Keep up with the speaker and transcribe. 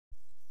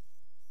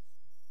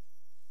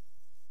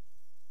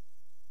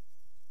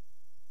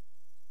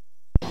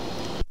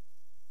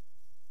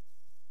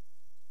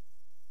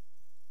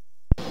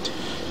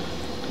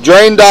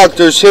Drain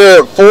Doctors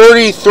here at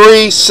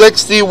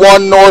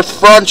 4361 North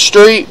Front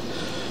Street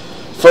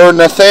for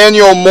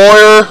Nathaniel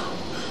Moyer,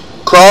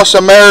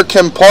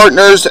 CrossAmerica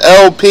Partners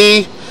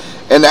LP,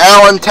 in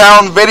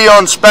Allentown, video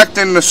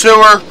inspecting the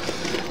sewer.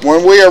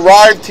 When we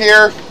arrived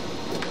here,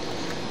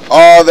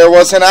 there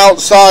was an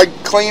outside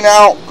clean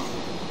out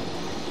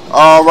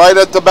right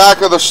at the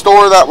back of the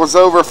store that was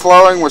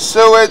overflowing with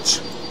sewage.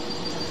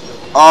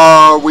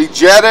 We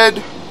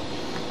jetted,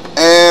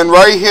 and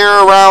right here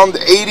around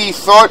 80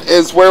 foot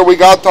is where we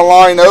got the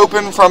line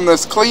open from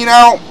this clean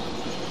out.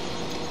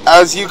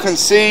 As you can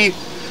see,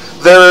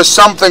 there is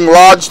something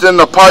lodged in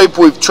the pipe.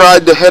 We've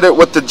tried to hit it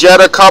with the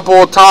jet a couple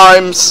of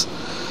times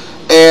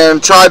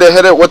and tried to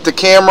hit it with the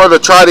camera to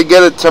try to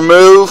get it to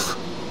move,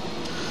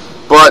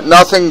 but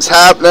nothing's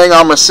happening.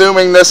 I'm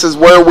assuming this is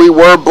where we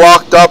were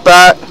blocked up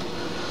at.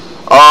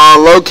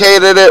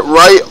 Located it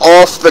right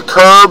off the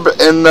curb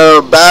in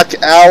the back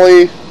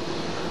alley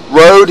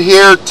road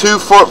here, 2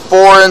 foot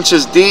 4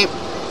 inches deep.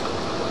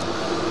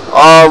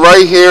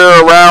 Right here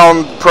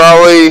around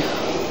probably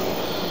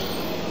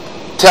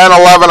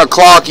 10-11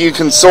 o'clock, you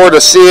can sort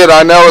of see it.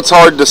 I know it's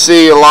hard to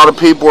see. A lot of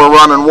people are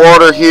running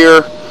water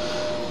here,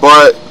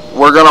 but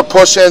we're going to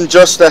push in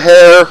just a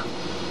hair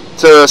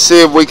to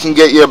see if we can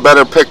get you a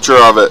better picture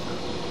of it.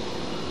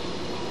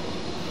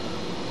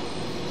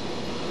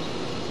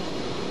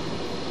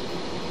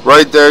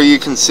 Right there you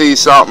can see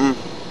something.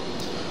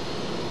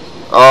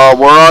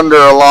 We're under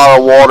a lot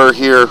of water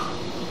here.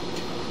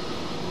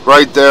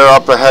 Right there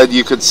up ahead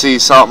you could see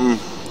something.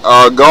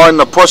 Going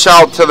to push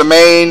out to the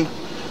main,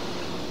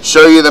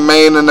 show you the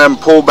main, and then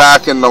pull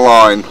back in the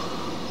line.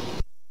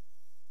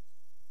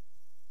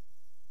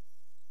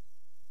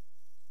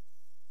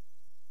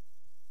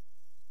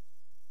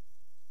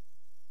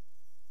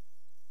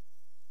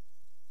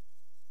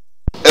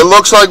 It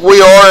looks like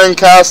we are in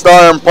cast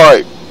iron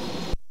pipe.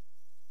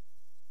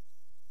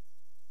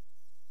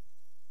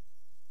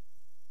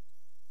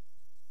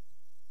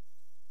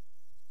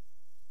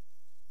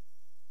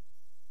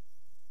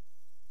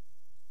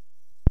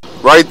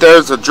 Right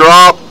there's a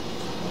drop.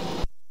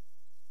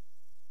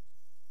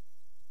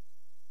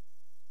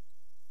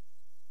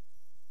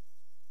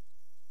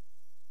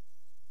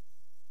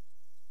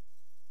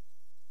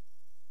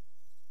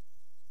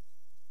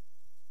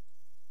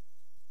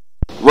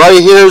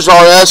 Right here's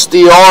our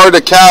SDR,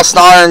 the cast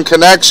iron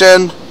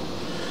connection,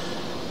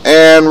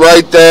 and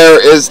right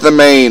there is the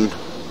main.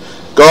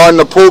 Going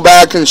to pull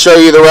back and show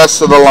you the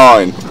rest of the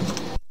line.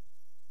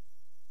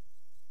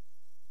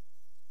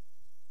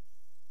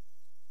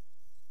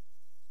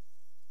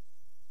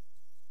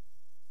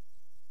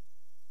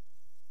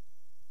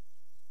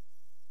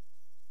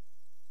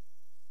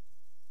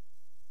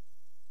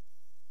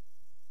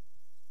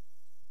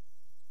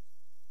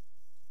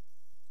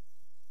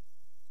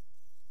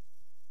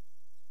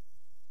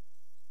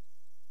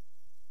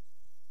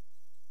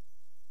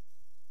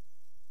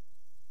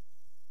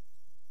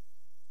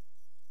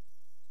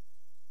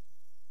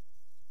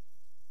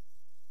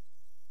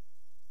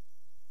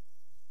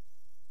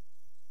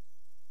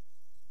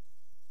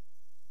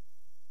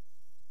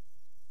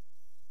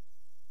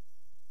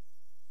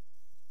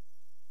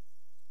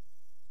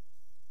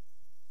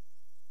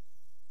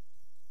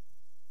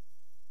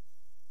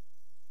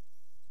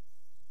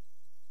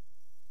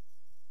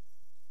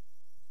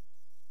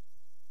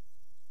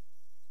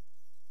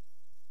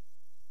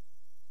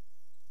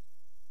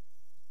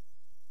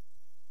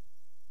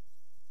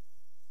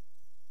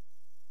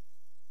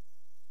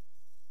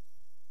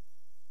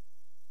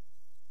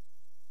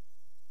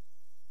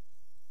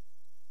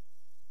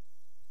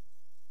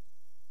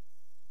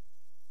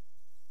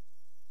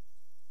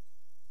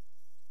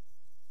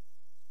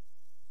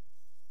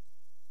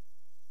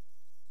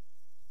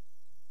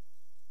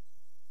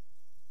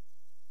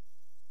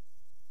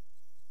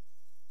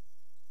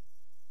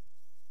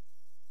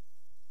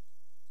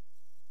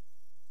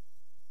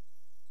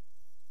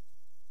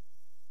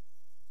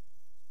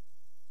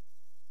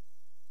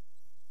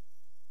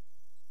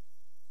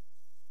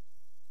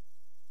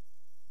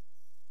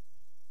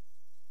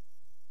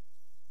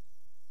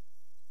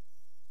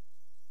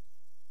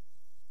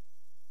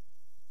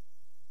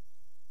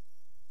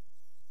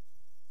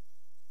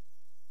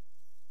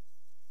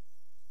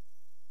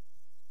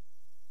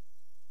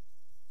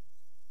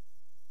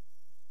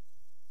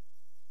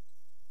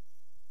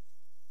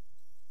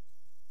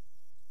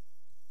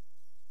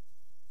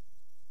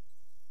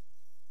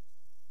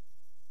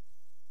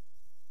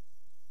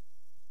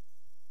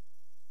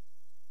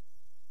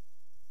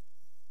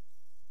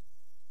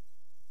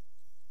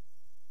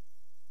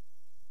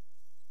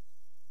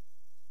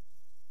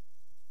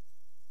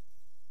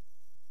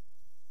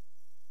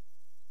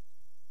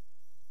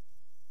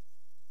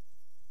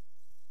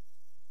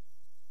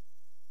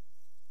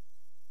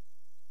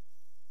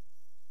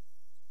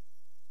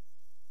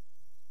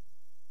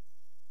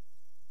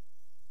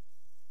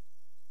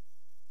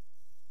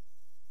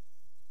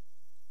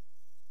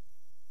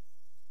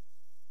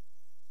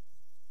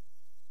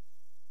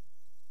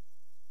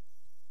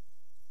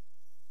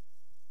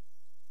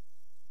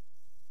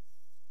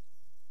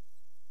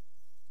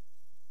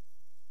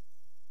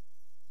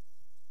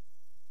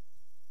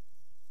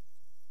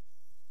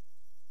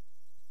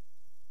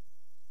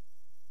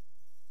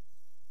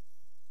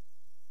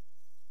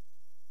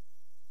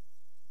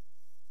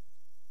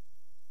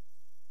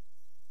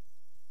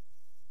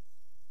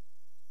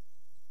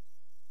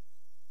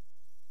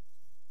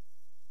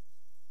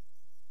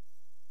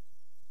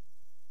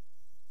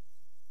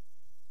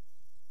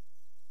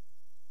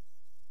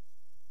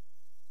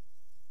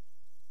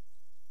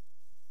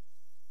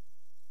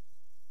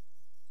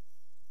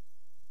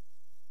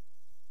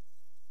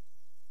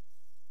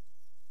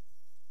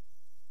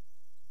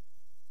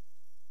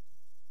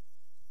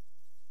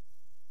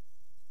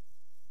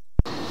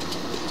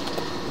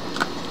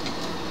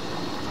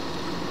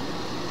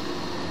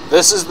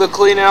 This is the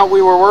clean out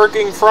we were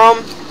working from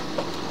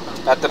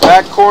at the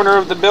back corner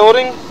of the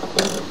building.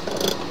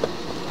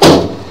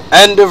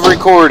 End of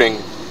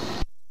recording.